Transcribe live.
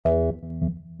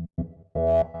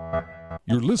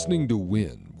You're listening to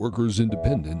WIN, Workers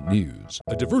Independent News,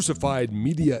 a diversified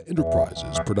media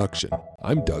enterprises production.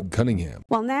 I'm Doug Cunningham.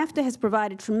 While NAFTA has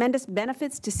provided tremendous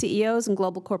benefits to CEOs and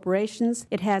global corporations,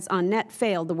 it has on net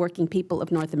failed the working people of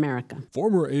North America.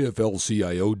 Former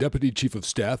AFL-CIO Deputy Chief of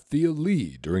Staff Thea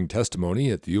Lee during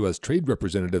testimony at the U.S. Trade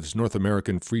Representative's North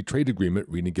American Free Trade Agreement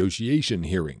renegotiation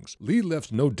hearings. Lee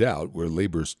left no doubt where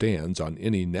labor stands on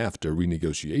any NAFTA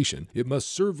renegotiation. It must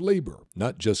serve labor,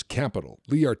 not just capital.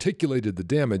 Lee articulated the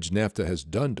damage NAFTA has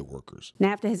done to workers.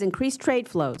 NAFTA has increased trade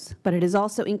flows, but it has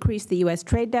also increased the U.S.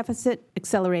 trade deficit,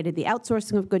 accelerated the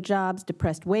outsourcing of good jobs,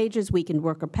 depressed wages, weakened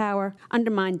worker power,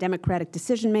 undermined democratic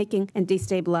decision-making, and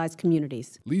destabilized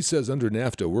communities. Lee says under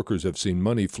NAFTA, workers have seen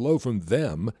money flow from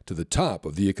them to the top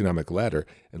of the economic ladder,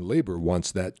 and labor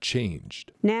wants that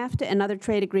changed. NAFTA and other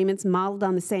trade agreements modeled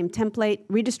on the same template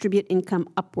redistribute income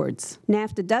upwards.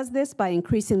 NAFTA does this by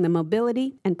increasing the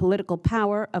mobility and political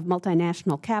power of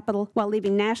multinational capital while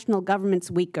leaving national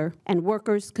governments weaker and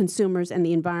workers, consumers, and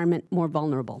the environment more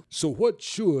vulnerable. So what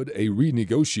should a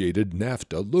renegotiated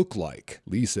NAFTA look like?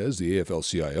 Lee says the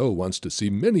AFL-CIO wants to see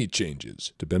many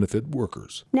changes to benefit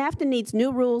workers. NAFTA needs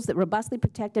new rules that robustly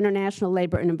protect international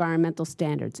labor and environmental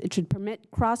standards. It should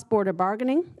permit cross-border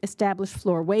bargaining, establish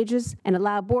floor wages, and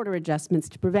allow border adjustments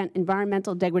to prevent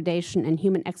environmental degradation and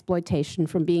human exploitation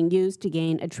from being used to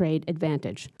gain a trade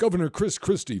advantage. Governor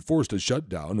Christie forced a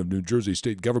shutdown of New Jersey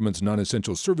state government's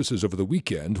non-essential services over the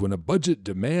weekend when a budget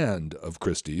demand of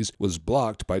Christie's was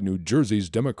blocked by New Jersey's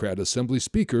Democrat Assembly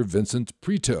Speaker Vincent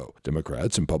Prito.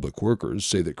 Democrats and public workers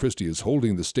say that Christie is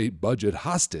holding the state budget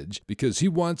hostage because he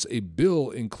wants a bill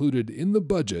included in the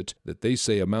budget that they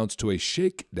say amounts to a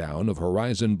shakedown of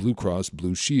Horizon Blue Cross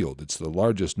Blue Shield. It's the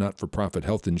largest not-for-profit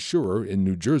health insurer in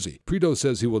New Jersey. Prito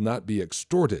says he will not be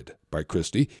extorted by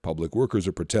Christie. Public workers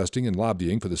are protesting and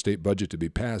lobbying for the state budget to be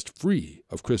passed free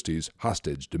of Christie's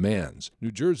hostage demands.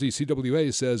 New Jersey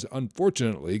CWA says,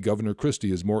 unfortunately, Governor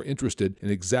Christie is more interested in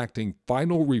exacting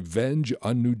final revenge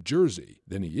on New Jersey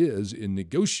than he is in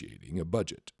negotiating a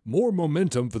budget. More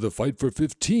momentum for the Fight for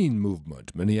 15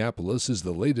 movement. Minneapolis is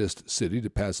the latest city to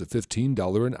pass a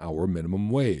 $15 an hour minimum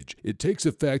wage. It takes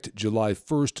effect July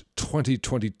 1st,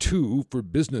 2022 for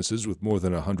businesses with more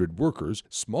than 100 workers.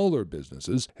 Smaller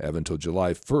businesses have until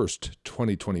July 1st,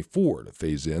 2024 to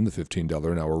phase in the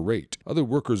 $15 an hour rate. Other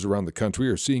workers around the country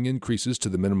are seeing increases to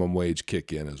the minimum wage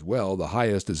kick in as well. The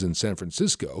highest is in San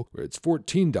Francisco, where it's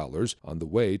 $14 on the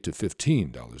way to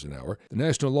 $15 an hour. The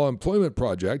National Law Employment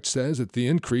Project says that the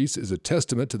increase is a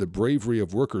testament to the bravery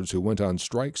of workers who went on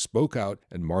strike, spoke out,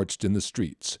 and marched in the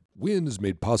streets. WIN is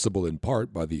made possible in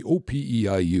part by the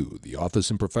OPEIU, the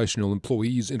Office and Professional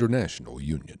Employees International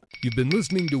Union. You've been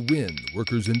listening to WIN,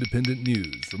 Workers Independent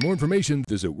News. For more information,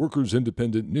 visit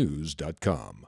workersindependentnews.com.